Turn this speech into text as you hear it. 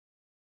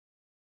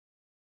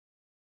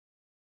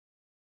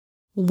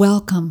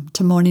Welcome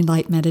to Morning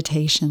Light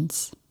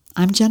Meditations.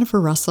 I'm Jennifer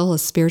Russell, a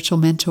spiritual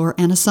mentor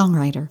and a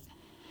songwriter.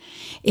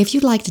 If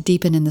you'd like to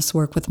deepen in this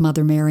work with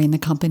Mother Mary in the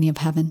company of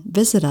heaven,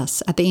 visit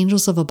us at the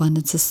Angels of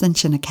Abundance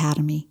Ascension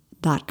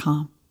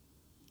Academy.com.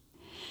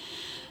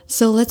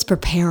 So let's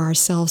prepare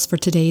ourselves for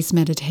today's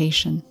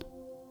meditation.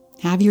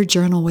 Have your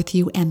journal with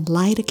you and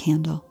light a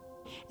candle.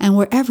 And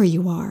wherever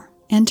you are,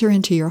 enter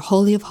into your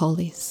Holy of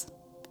Holies,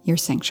 your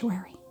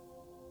sanctuary.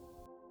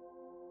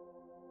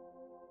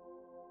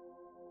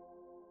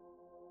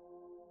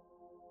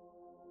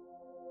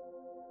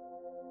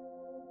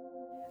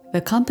 The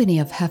company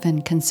of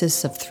heaven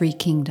consists of three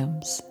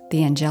kingdoms: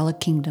 the angelic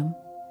kingdom,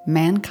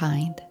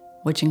 mankind,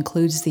 which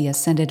includes the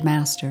ascended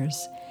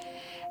masters,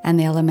 and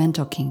the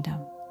elemental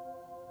kingdom.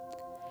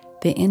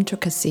 The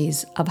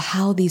intricacies of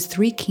how these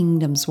three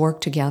kingdoms work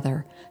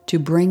together to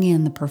bring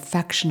in the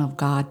perfection of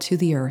God to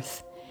the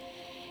earth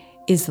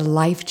is the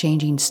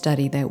life-changing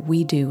study that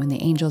we do in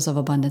the Angels of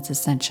Abundance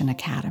Ascension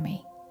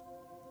Academy.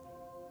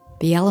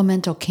 The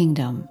elemental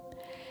kingdom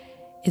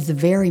is the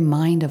very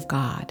mind of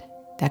God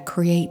that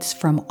creates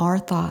from our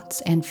thoughts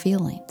and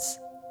feelings.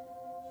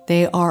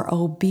 They are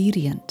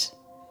obedient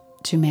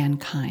to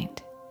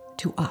mankind,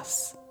 to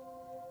us.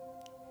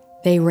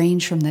 They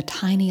range from the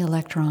tiny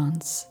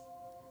electrons,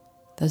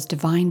 those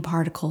divine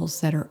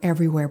particles that are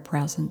everywhere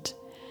present,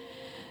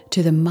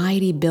 to the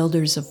mighty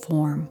builders of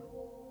form,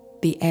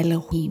 the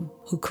Elohim,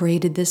 who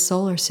created this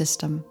solar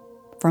system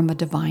from a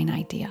divine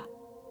idea.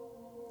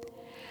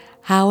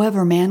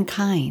 However,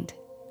 mankind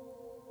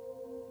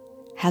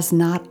has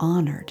not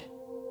honored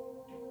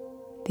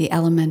the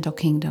elemental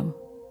kingdom.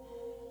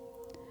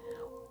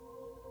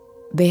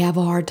 They have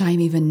a hard time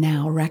even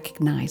now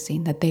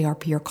recognizing that they are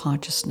pure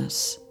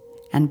consciousness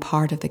and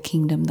part of the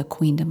kingdom, the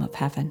queendom of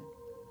heaven.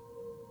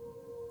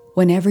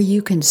 Whenever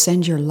you can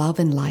send your love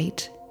and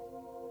light,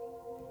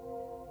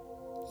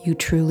 you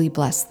truly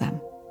bless them.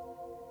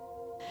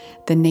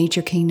 The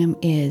nature kingdom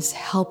is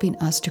helping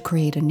us to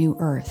create a new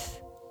earth.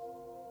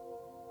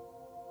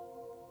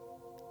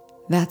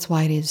 That's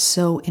why it is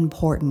so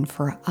important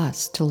for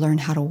us to learn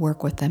how to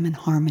work with them in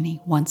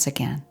harmony once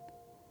again.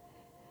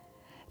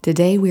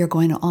 Today we are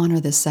going to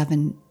honor the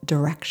 7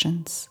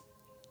 directions.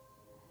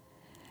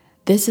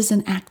 This is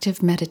an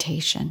active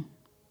meditation.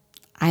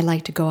 I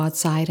like to go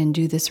outside and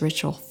do this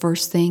ritual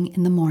first thing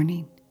in the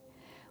morning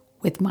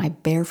with my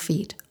bare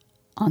feet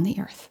on the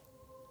earth.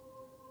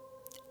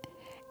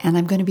 And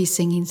I'm going to be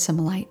singing some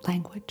light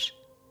language.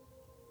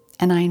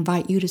 And I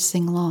invite you to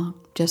sing along.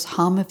 Just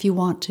hum if you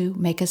want to,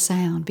 make a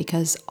sound,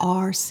 because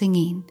our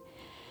singing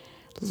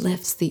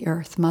lifts the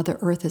earth. Mother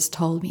Earth has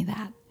told me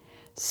that.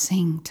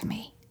 Sing to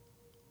me.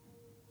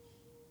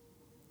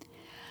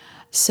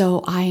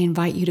 So I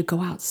invite you to go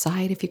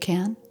outside if you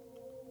can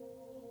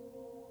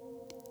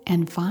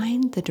and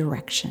find the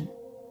direction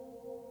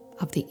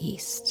of the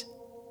east.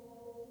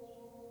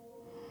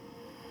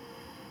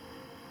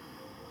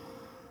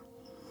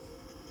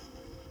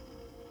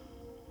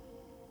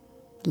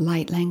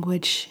 Light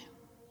language.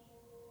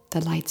 The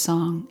light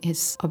song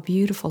is a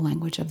beautiful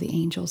language of the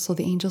angels. So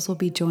the angels will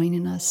be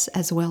joining us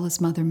as well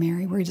as Mother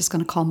Mary. We're just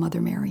going to call Mother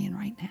Mary in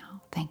right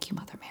now. Thank you,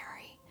 Mother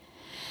Mary.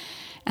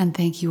 And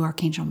thank you,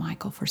 Archangel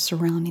Michael, for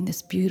surrounding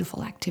this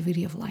beautiful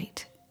activity of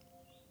light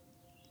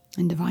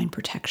and divine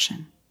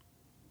protection.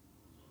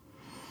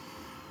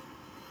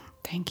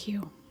 Thank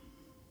you.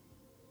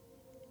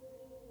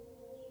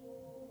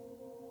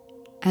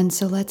 And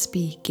so let's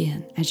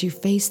begin. As you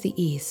face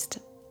the east,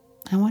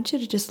 I want you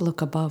to just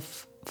look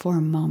above for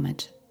a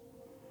moment.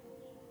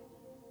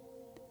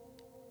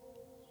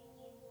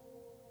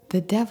 The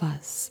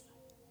Devas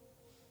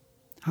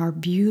are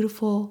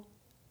beautiful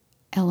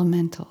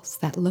elementals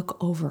that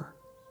look over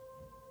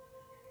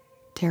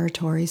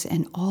territories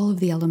and all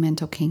of the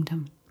elemental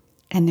kingdom.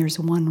 And there's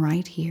one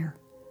right here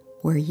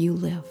where you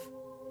live,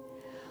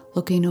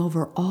 looking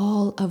over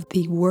all of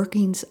the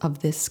workings of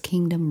this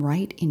kingdom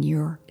right in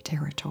your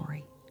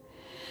territory.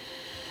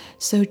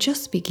 So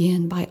just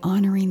begin by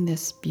honoring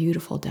this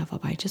beautiful Deva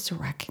by just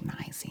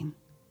recognizing.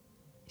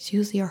 It's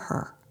usually a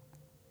her.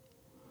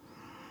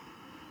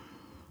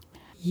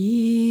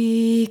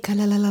 Yi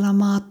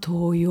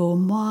kalalalamato yo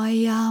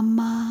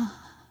mayama.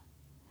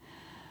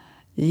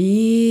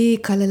 Yi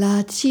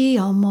kalalati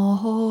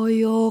omoho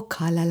yo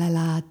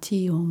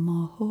kalalati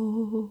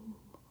omoho.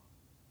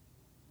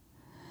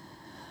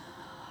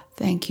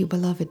 Thank you,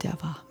 beloved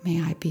Deva.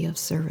 May I be of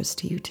service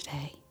to you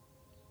today.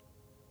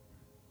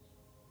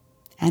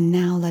 And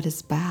now let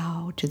us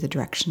bow to the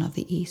direction of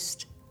the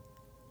east.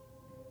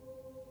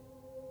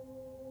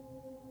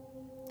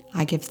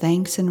 I give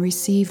thanks and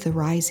receive the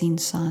rising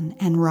sun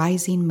and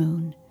rising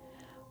moon,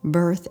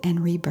 birth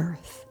and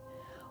rebirth,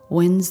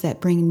 winds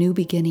that bring new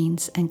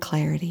beginnings and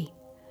clarity,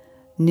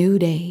 new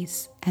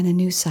days and a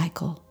new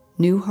cycle,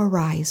 new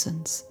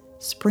horizons,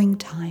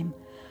 springtime,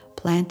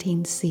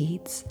 planting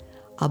seeds,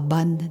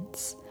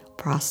 abundance,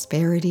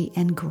 prosperity,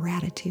 and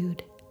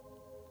gratitude.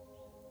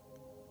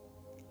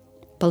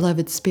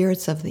 Beloved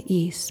spirits of the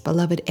east,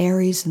 beloved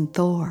Aries and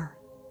Thor,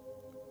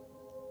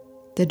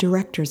 the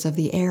directors of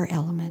the air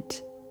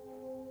element,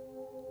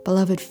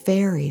 beloved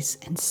fairies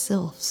and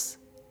sylphs,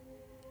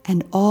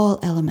 and all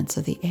elements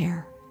of the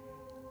air.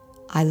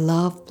 I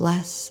love,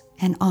 bless,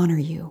 and honor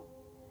you.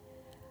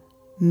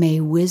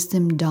 May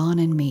wisdom dawn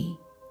in me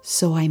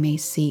so I may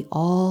see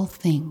all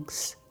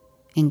things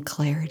in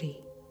clarity.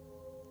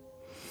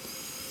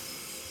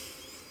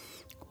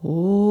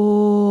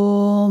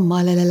 O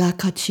malalala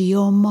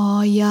kachio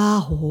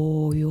maya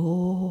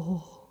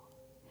hoyo.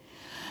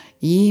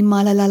 I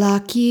malalala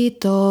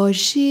kito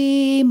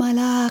shi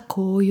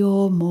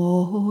malakoyo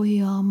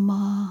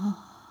moyama.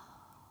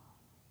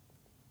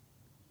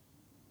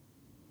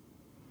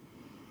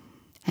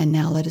 And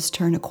now let us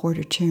turn a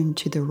quarter turn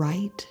to the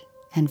right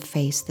and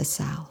face the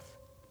south.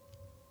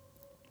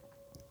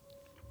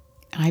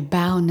 I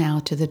bow now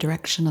to the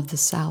direction of the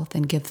south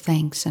and give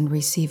thanks and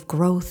receive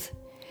growth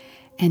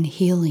and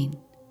healing,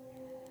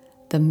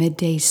 the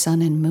midday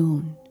sun and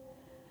moon,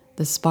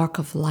 the spark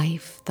of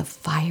life, the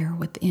fire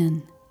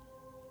within,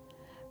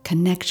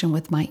 connection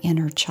with my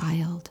inner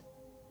child,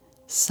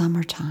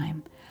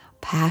 summertime,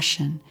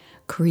 passion,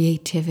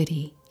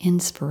 creativity,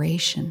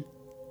 inspiration,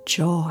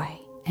 joy,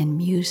 and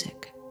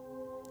music.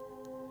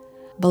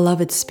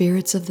 Beloved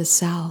spirits of the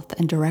south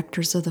and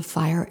directors of the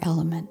fire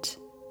element,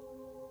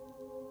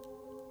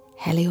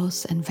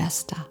 Helios and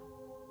Vesta,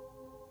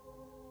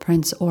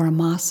 Prince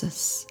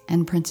Oramasus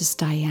and Princess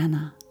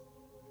Diana,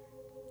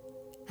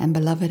 and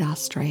beloved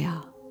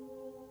Astrea,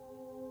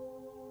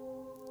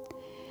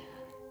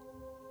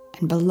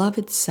 and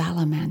beloved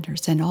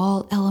salamanders and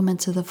all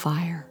elements of the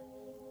fire,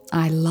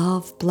 I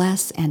love,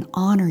 bless, and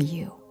honor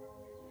you.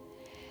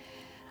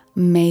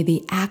 May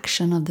the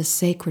action of the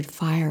sacred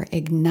fire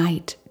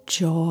ignite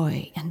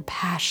joy and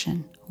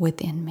passion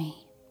within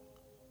me.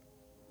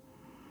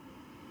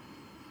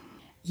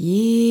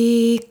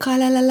 Yi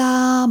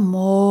kalalala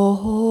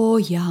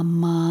mohoyama.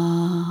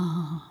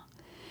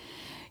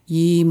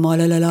 Yi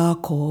malalala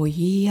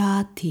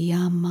koya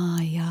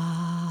tiamaya.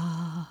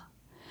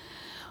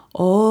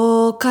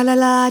 O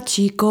kalala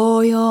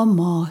chikoyo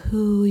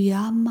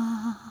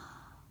mohuyama.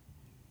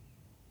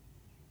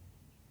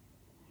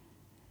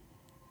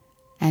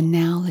 And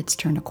now let's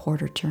turn a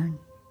quarter turn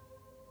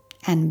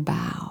and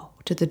bow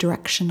to the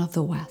direction of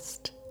the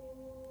west.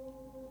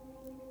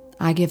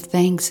 I give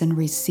thanks and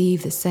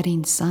receive the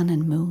setting sun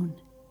and moon,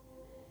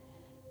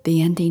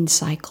 the ending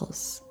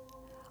cycles,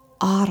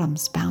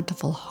 autumn's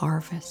bountiful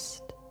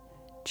harvest,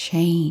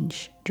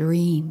 change,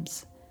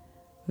 dreams,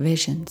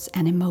 visions,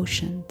 and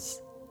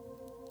emotions.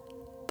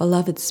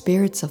 Beloved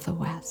spirits of the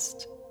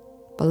west,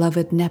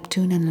 beloved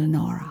Neptune and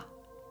Lenora,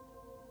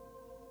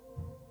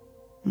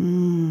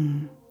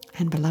 and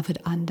beloved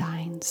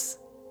undines,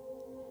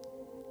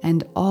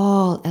 and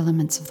all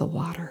elements of the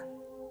water.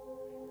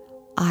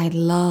 I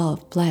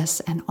love, bless,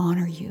 and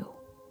honor you.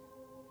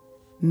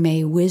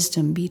 May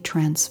wisdom be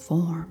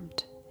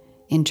transformed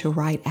into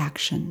right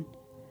action,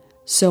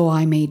 so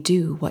I may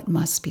do what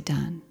must be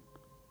done.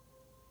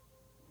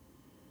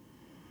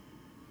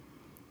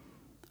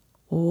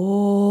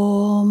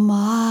 O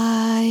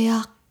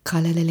maya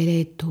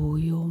kalalele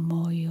toyo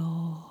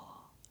moyo.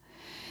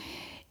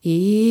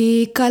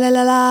 I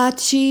kalalala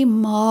chi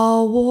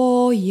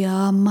mawo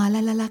ya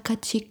malalala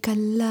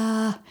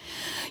kachikala.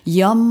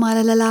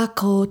 Yamalalala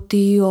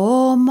koti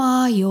o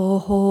mayo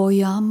ho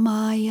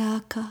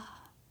yamayaka.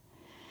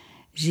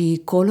 Ji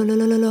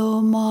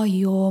kolololo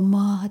mayo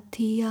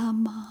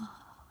matiyama.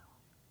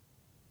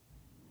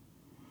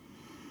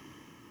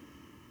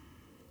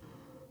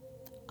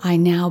 I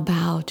now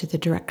bow to the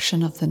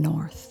direction of the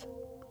north.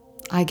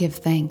 I give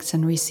thanks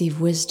and receive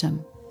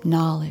wisdom,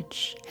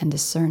 knowledge, and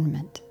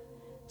discernment,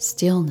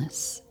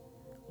 stillness,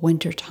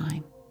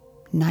 wintertime,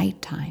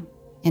 nighttime,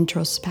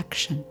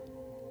 introspection,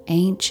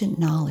 ancient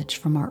knowledge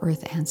from our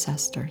earth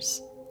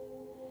ancestors,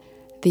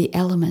 the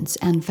elements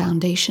and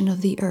foundation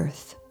of the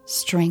earth,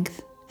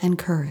 strength and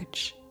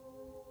courage.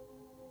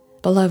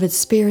 Beloved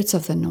spirits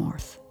of the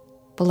north,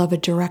 beloved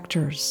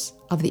directors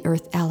of the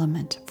earth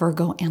element,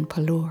 Virgo and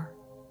Pelur,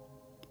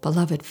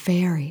 beloved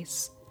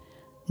fairies,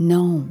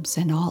 gnomes,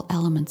 and all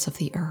elements of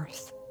the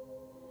earth,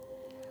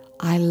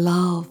 I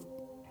love,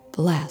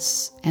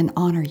 bless, and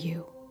honor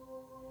you.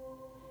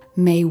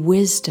 May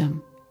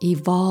wisdom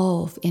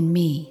evolve in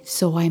me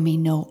so I may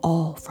know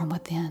all from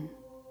within.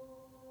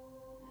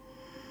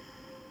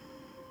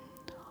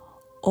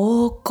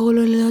 O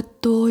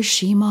kololoto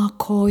shima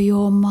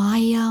koyo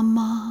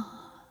mayama.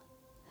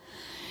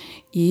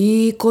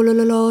 I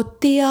kololo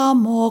te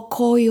amo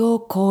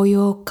koyo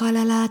koyo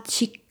kalala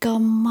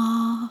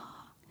chikama.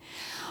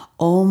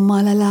 O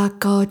malala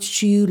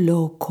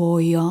kachulo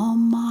koyo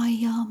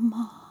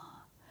mayama.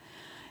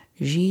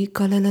 Ji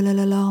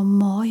kalalala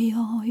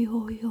moyo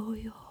yo yo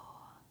yo.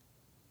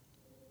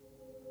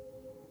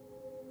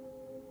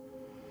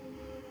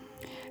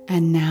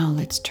 And now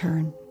let's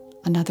turn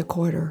another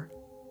quarter.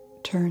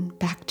 Turn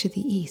back to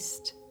the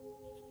east.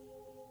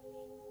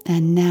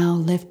 And now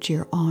lift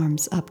your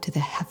arms up to the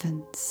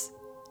heavens.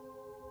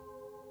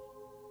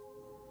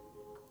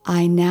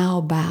 I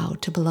now bow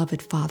to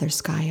beloved Father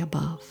Sky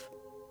above.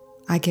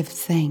 I give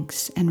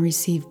thanks and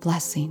receive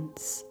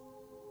blessings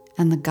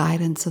and the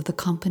guidance of the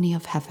company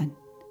of heaven,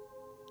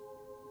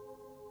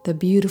 the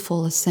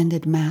beautiful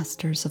ascended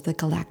masters of the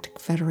Galactic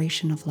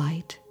Federation of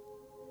Light,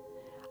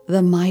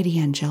 the mighty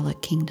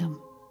angelic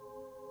kingdom,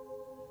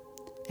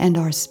 and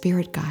our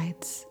spirit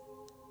guides.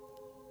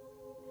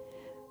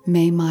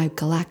 May my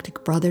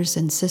galactic brothers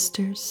and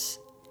sisters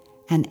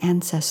and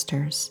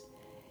ancestors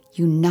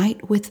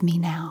unite with me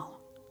now.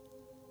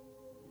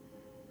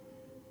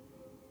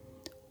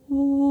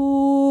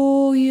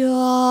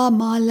 Oya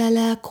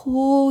malala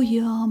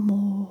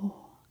koyamo,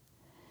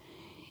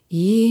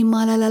 I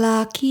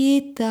malala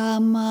kita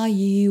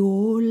mai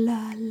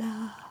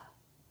olala,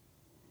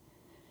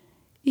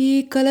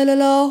 I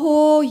kalala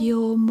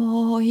hoyo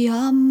mo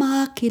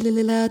yama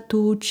kilala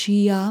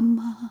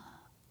tuchiyama.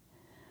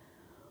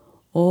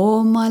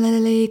 O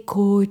malale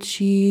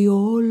kochi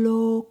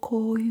olo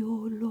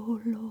koyo lo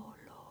lo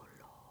lo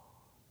lo.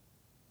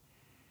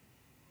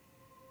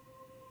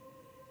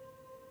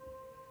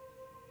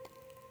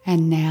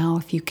 And now,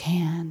 if you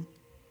can,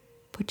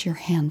 put your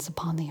hands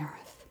upon the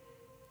earth.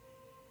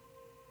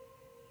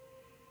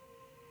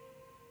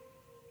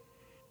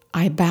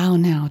 I bow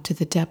now to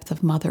the depth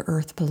of Mother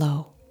Earth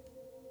below.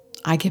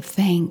 I give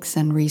thanks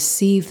and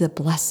receive the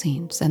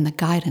blessings and the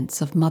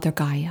guidance of Mother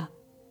Gaia,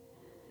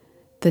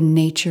 the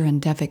nature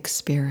and Devic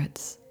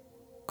spirits,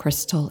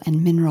 crystal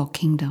and mineral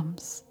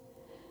kingdoms,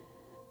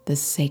 the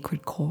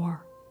sacred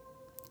core,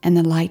 and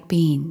the light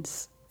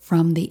beings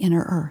from the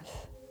inner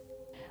earth.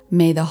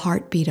 May the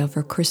heartbeat of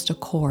her crystal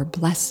core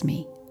bless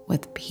me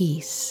with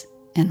peace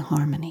and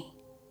harmony.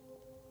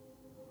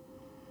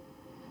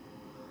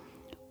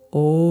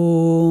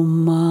 Oh,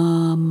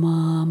 ma,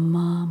 ma,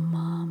 ma,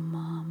 ma,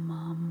 ma,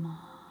 ma, ma.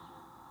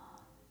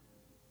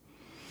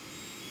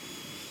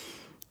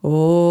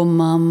 Oh,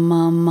 ma,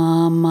 ma,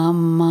 ma, ma,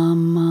 ma,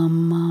 ma,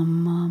 ma,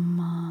 ma,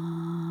 ma.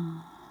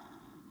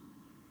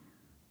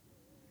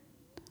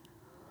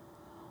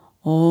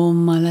 Oh,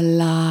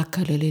 malala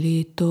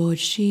kalilito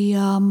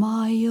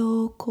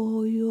shiyamayo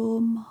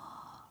koyoma.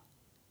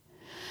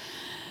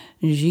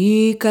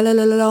 Ji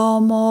kalalala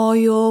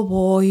moyo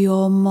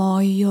boyo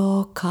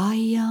moyo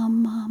kaya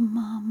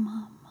mama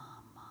mama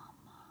mama.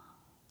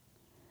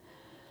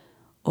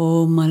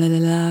 Oh,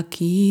 malala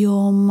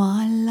kiyo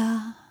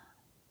mala.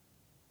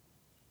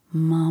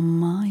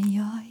 Mama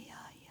ya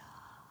ya ya.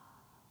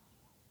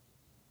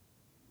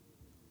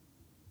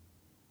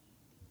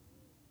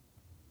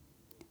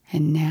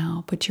 And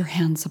now put your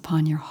hands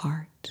upon your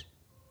heart.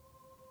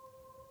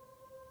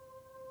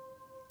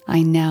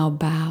 I now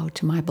bow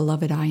to my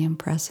beloved I Am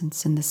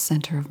presence in the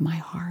center of my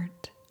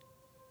heart.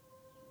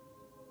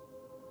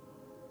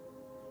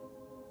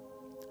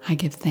 I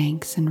give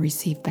thanks and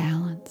receive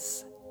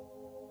balance,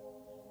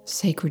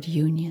 sacred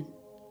union,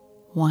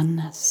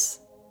 oneness,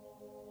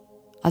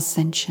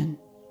 ascension,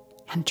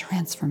 and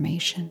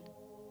transformation.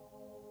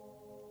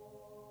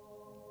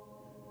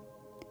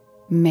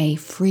 May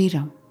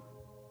freedom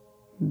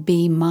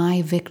be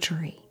my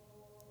victory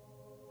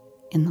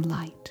in the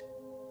light.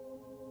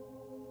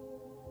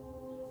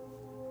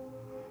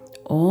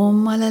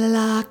 Om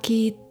malala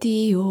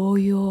kiti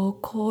oyo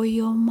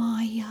koyo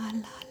maya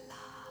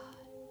lala.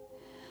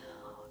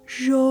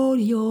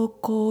 Joyo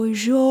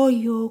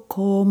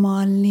ko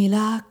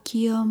malila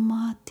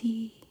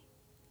kiamati.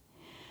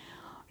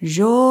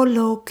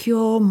 Jolo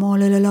kyo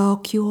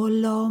molala kyo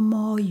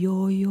lomo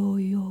yo yo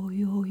yo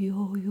yo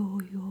yo yo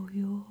yo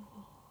yo.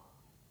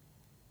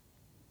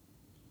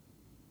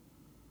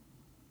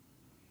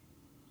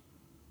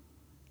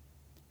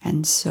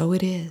 And so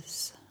it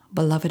is,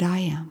 beloved I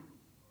am,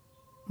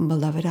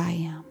 beloved I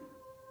am,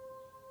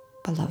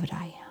 beloved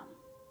I am.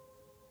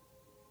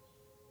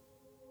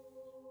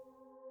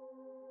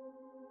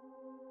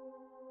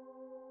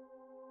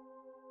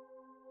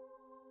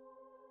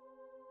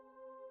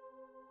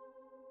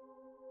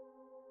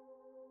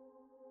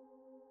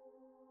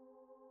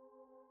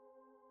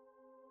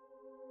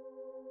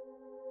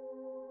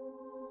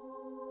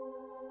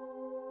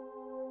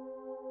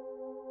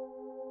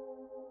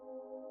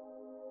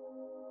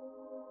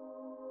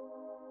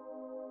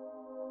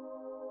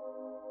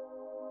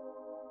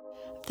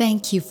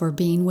 Thank you for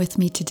being with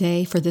me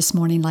today for this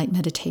morning light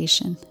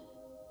meditation.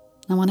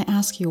 I want to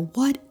ask you,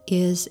 what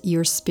is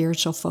your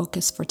spiritual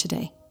focus for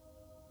today?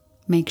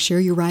 Make sure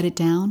you write it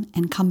down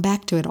and come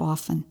back to it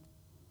often.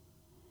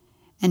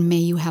 And may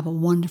you have a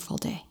wonderful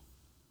day.